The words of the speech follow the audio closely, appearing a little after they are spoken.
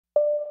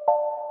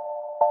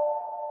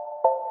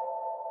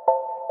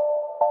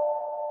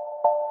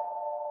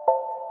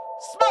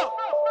Smoke.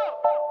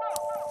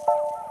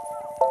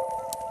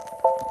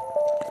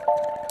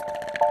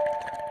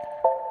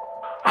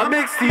 I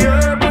mix the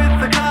herb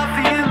with the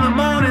coffee in the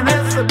morning,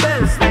 that's the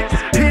best thing.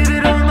 Hit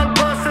it on the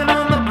bus and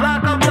on the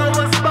block, I'm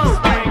blowing smoke.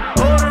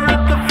 Order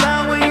up the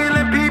flower, you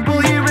let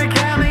people hear it.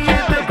 Cali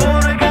at the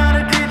border,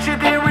 gotta ditch it,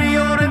 then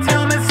reorder.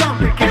 Tell me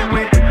something, can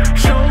we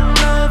show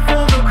love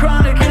for the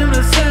chronic in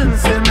the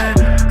sense? And then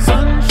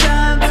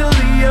sunshine to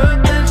the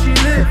earth, and she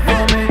lit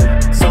for me.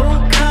 So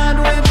kind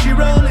when she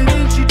rollin'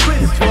 and she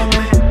twist for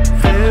me.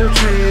 Fair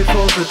trade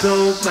for the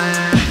dope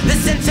man.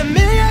 Listen to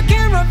me, I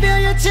can reveal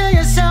you to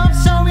yourself,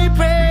 so we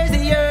praise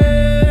the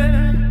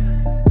earth.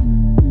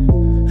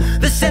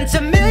 Listen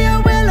to me, I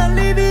will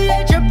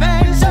alleviate your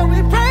pain, so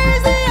we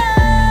praise the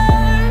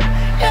earth.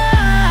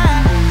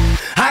 Yeah.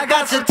 I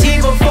got some tea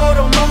before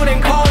the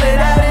morning, call it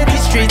out in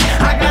these streets.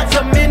 I got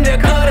some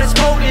indica that's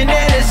potent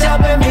and it's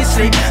helping me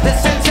sleep.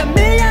 Listen to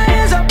me,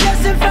 I is a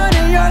blessing from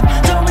the earth,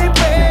 so we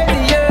praise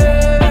the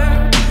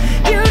earth.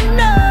 You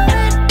know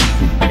it.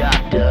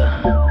 Doctor,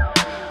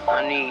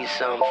 I need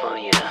something from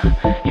you.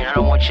 And I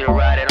don't want you to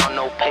write it on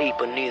no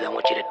paper neither. I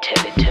want you to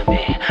tell it to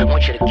me. I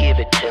want you to give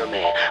it to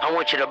me. I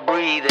want you to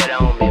breathe it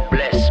on me.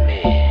 Bless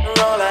me.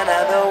 Roll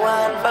another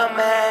one for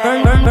me.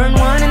 Burn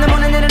one in the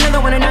morning and another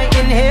one at night.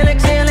 Inhale,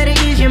 exhale, let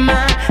it ease your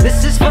mind.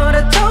 This is for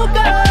the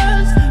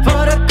tokers,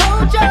 for the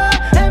culture.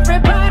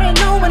 Everybody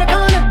know when I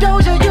call a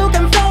doja, you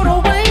can float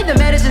away. The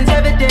medicine's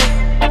evident,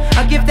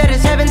 a gift that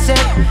is heaven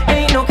sent.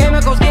 Ain't no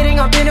chemicals getting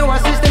up into our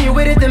system. You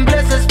with it, then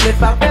bless us.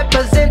 Flip, I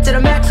represent to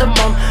the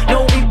maximum.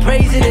 No, we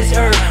praising this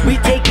herb. We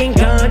taking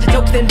ganja,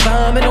 tokes, then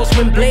vomit. No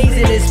swim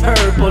blazing this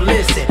purple.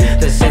 Listen,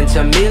 the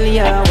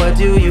sensimilia, what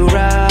do you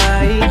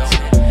write?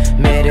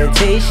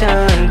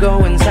 Meditation,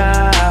 go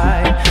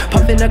inside.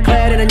 Puffin' the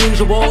clad and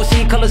unusual.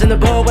 See colors in the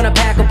bowl when I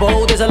pack a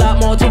bowl. There's a lot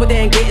more to it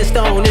than getting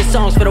stoned. This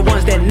song's for the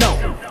ones that know.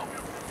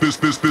 This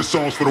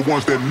song's for the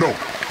ones that know.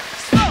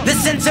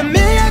 Listen to me,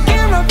 I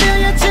can reveal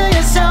you to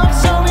yourself,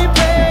 so we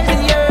praise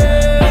the earth.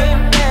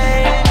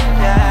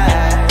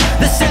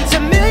 Listen to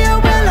me, I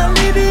will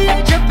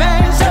alleviate your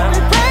pain, so we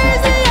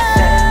praise the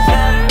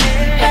earth.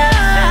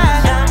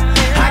 Yeah.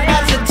 I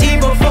got some tea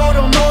before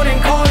the morning,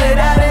 call it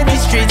out in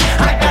these streets.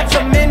 I got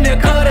some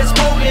indica that's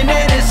potent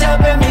and it's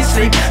helping me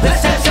sleep.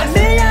 Listen to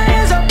me, I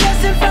is a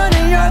blessing from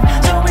the earth,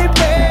 so we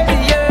praise the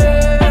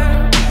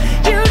earth.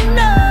 You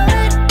know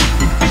it.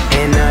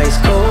 A nice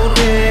cold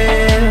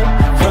wind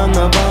from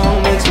the bone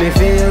makes me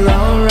feel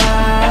alright.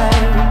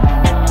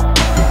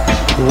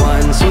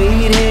 One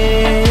sweet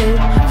hit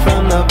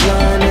from the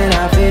blunt and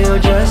I feel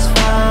just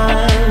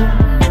fine.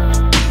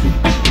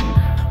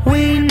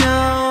 We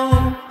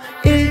know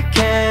it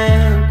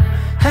can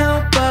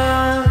help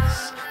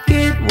us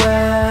get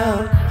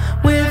well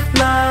with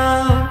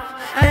love,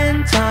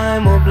 and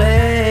time will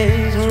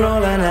blaze.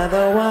 Roll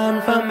another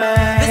one for me.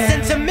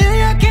 Listen to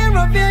me, I can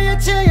reveal you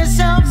to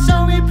yourself,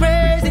 so we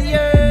praise the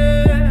earth.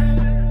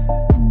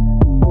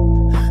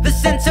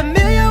 Listen to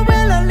me, I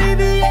will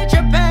alleviate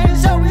your pain,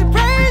 so we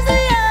praise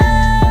the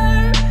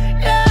earth.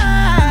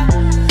 Yeah.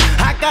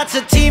 I got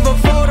some tea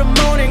before the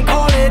morning,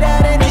 call it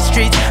out in these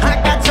streets. I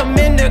got some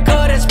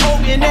indica that's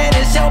potent and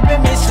it's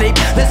helping me sleep.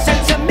 Listen